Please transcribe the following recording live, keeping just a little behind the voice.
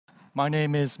My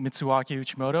name is Mitsuaki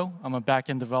Uchimoto. I'm a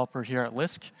backend developer here at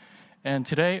Lisk. And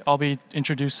today I'll be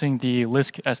introducing the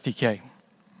Lisk SDK.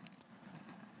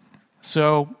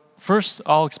 So first,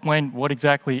 I'll explain what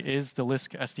exactly is the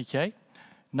Lisk SDK.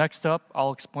 Next up,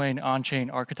 I'll explain on-chain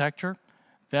architecture.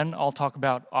 Then I'll talk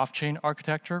about off-chain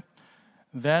architecture.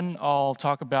 Then I'll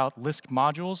talk about Lisk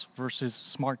modules versus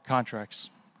smart contracts.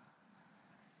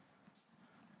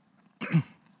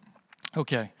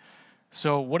 Okay,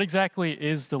 so what exactly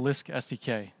is the Lisk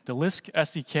SDK? The Lisk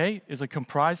SDK is a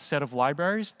comprised set of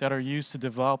libraries that are used to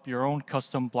develop your own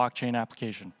custom blockchain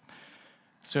application.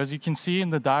 So as you can see in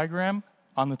the diagram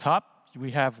on the top,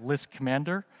 we have Lisk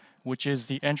Commander, which is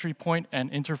the entry point and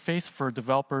interface for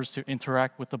developers to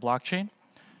interact with the blockchain.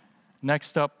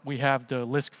 Next up, we have the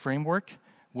Lisk Framework,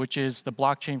 which is the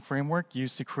blockchain framework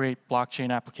used to create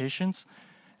blockchain applications.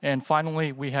 And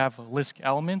finally, we have Lisk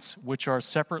Elements, which are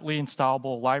separately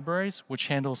installable libraries which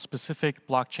handle specific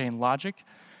blockchain logic.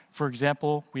 For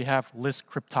example, we have Lisk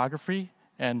Cryptography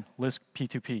and Lisk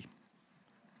P2P.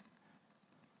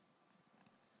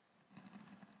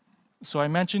 So I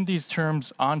mentioned these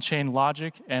terms on-chain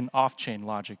logic and off-chain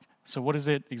logic. So what does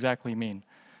it exactly mean?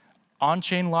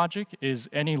 On-chain logic is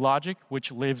any logic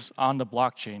which lives on the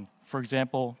blockchain. For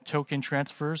example, token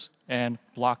transfers and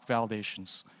block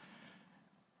validations.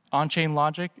 On-chain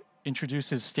logic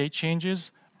introduces state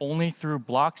changes only through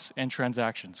blocks and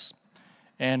transactions.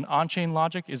 And on-chain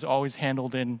logic is always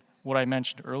handled in what I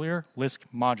mentioned earlier, Lisk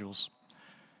modules.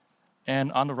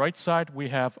 And on the right side, we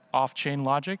have off-chain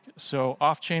logic. So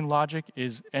off-chain logic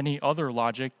is any other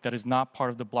logic that is not part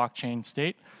of the blockchain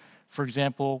state. For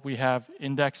example, we have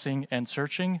indexing and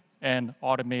searching and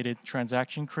automated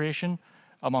transaction creation,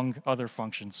 among other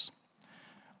functions.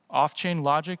 Off-chain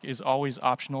logic is always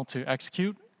optional to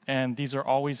execute, and these are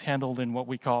always handled in what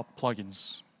we call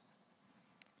plugins.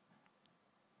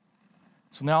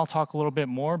 So now I'll talk a little bit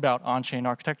more about on-chain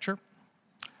architecture.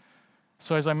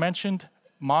 So as I mentioned,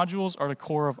 modules are the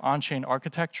core of on-chain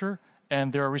architecture,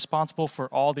 and they're responsible for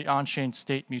all the on-chain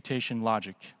state mutation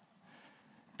logic.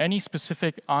 Any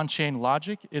specific on-chain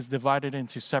logic is divided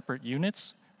into separate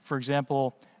units. For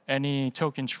example, any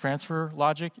token transfer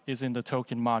logic is in the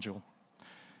token module.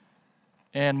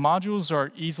 And modules are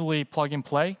easily plug and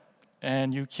play,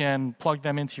 and you can plug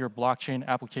them into your blockchain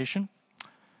application.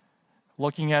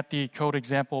 Looking at the code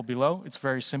example below, it's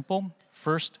very simple.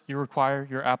 First, you require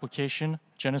your application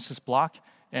Genesis block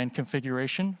and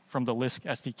configuration from the Lisk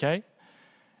SDK.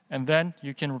 And then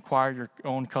you can require your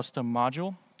own custom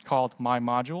module called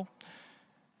MyModule.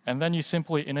 And then you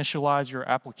simply initialize your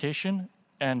application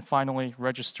and finally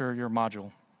register your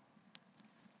module.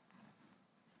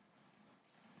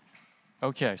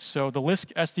 Okay, so the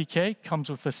Lisk SDK comes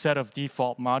with a set of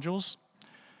default modules.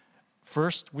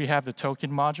 First, we have the token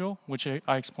module, which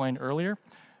I explained earlier,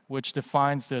 which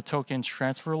defines the token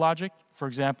transfer logic. For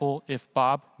example, if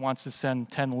Bob wants to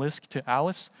send 10 Lisk to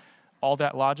Alice, all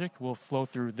that logic will flow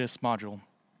through this module.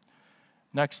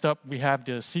 Next up, we have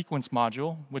the sequence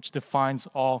module, which defines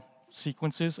all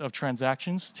sequences of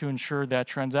transactions to ensure that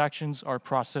transactions are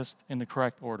processed in the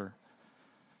correct order.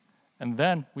 And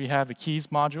then we have the keys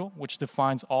module, which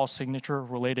defines all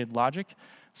signature-related logic.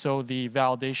 So the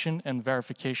validation and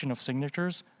verification of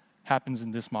signatures happens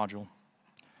in this module.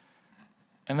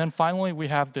 And then finally, we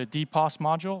have the DPoS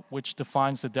module, which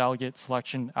defines the delegate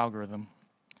selection algorithm.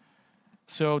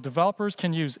 So developers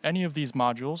can use any of these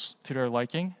modules to their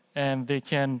liking, and they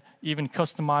can even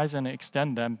customize and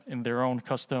extend them in their own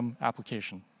custom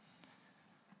application.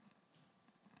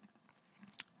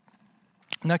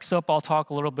 Next up, I'll talk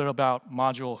a little bit about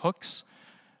module hooks.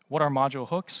 What are module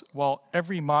hooks? Well,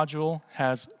 every module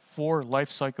has 4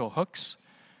 lifecycle hooks.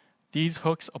 These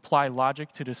hooks apply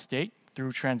logic to the state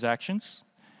through transactions,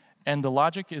 and the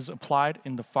logic is applied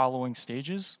in the following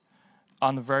stages.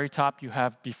 On the very top, you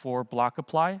have before block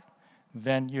apply,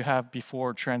 then you have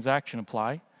before transaction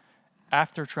apply,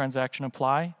 after transaction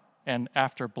apply, and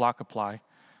after block apply.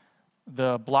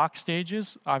 The block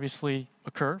stages obviously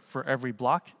occur for every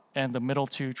block, and the middle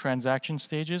 2 transaction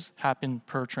stages happen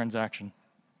per transaction.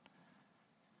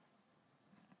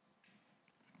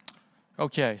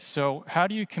 Okay, so how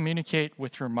do you communicate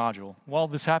with your module? Well,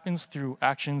 this happens through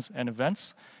actions and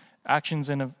events. Actions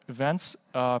and events,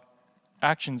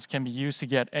 actions can be used to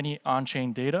get any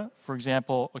on-chain data, for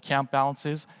example, account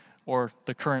balances or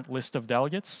the current list of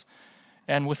delegates.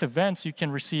 And with events, you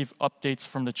can receive updates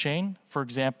from the chain, for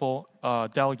example, a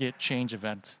delegate change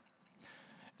event.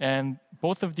 And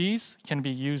both of these can be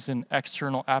used in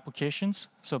external applications,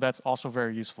 so that's also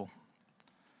very useful.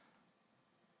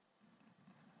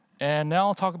 And now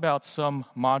I'll talk about some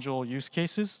module use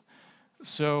cases.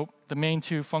 So the main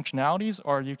two functionalities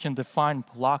are you can define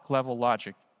block level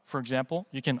logic. For example,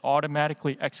 you can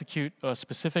automatically execute a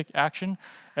specific action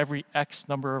every X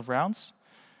number of rounds.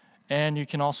 And you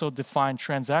can also define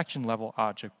transaction level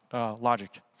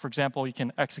logic. For example, you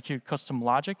can execute custom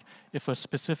logic if a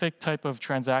specific type of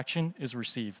transaction is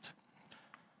received.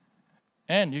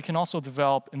 And you can also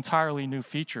develop entirely new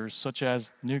features, such as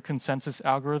new consensus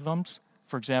algorithms,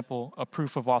 for example, a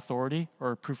proof of authority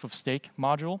or a proof of stake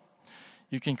module.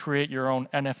 You can create your own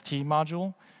NFT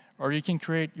module, or you can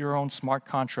create your own smart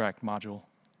contract module.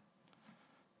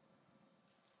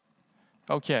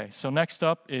 Okay, so next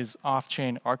up is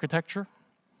Offchain Architecture.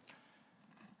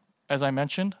 As I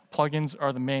mentioned, plugins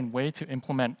are the main way to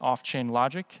implement off-chain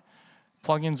logic.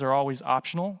 Plugins are always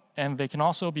optional, and they can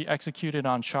also be executed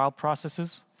on child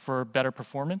processes for better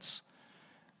performance.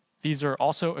 These are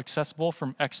also accessible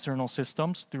from external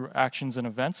systems through actions and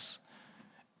events.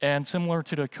 And similar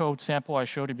to the code sample I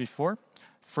showed you before,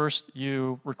 first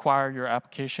you require your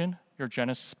application, your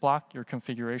Genesis block, your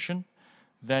configuration.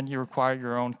 Then you require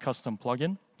your own custom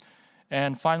plugin.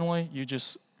 And finally, you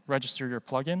just register your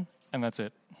plugin, and that's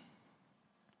it.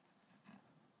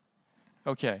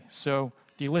 Okay, so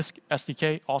the Lisk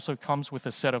SDK also comes with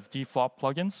a set of default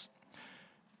plugins.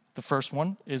 The first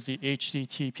one is the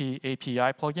HTTP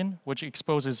API plugin, which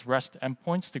exposes REST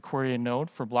endpoints to query a node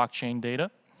for blockchain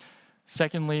data.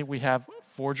 Secondly, we have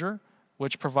Forger,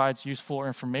 which provides useful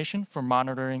information for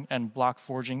monitoring and block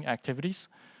forging activities.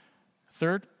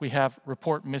 Third, we have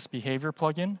Report Misbehavior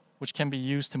plugin, which can be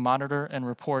used to monitor and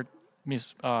report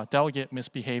delegate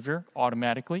misbehavior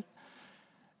automatically.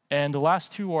 And the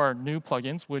last two are new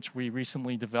plugins, which we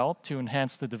recently developed to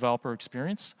enhance the developer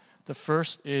experience. The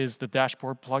first is the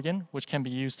Dashboard plugin, which can be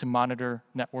used to monitor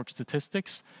network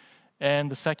statistics. And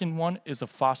the second one is a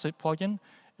Faucet plugin,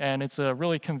 and it's a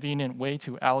really convenient way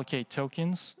to allocate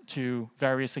tokens to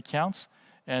various accounts.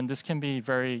 And this can be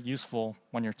very useful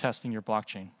when you're testing your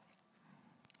blockchain.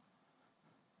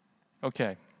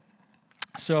 Okay,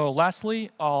 so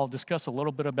lastly, I'll discuss a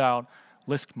little bit about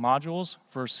Lisk modules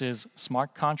versus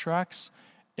smart contracts,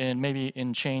 and maybe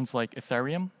in chains like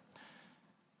Ethereum.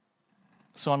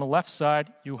 So on the left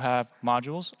side, you have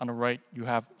modules. On the right, you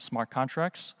have smart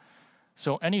contracts.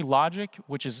 So any logic,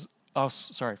 which is,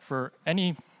 for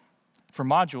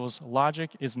modules,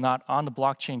 logic is not on the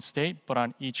blockchain state, but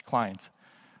on each client.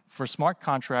 For smart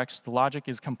contracts, the logic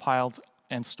is compiled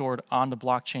and stored on the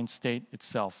blockchain state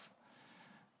itself.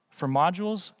 For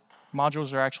modules,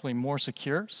 modules are actually more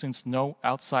secure since no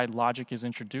outside logic is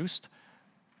introduced.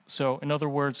 So in other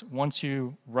words, once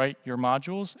you write your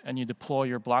modules and you deploy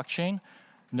your blockchain,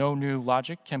 no new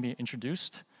logic can be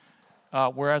introduced.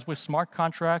 Whereas with smart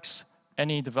contracts,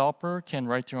 any developer can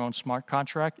write their own smart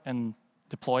contract and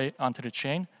deploy it onto the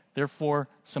chain. Therefore,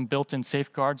 some built-in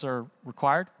safeguards are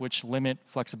required, which limit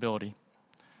flexibility.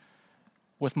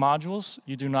 With modules,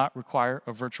 you do not require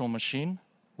a virtual machine.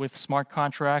 With smart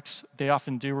contracts, they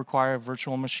often do require a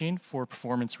virtual machine for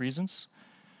performance reasons.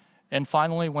 And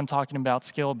finally, when talking about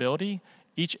scalability,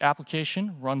 each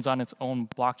application runs on its own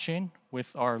blockchain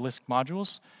with our Lisk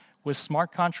modules. With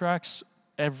smart contracts,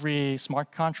 every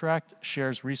smart contract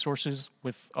shares resources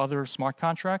with other smart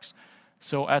contracts.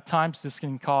 So at times, this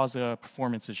can cause a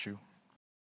performance issue.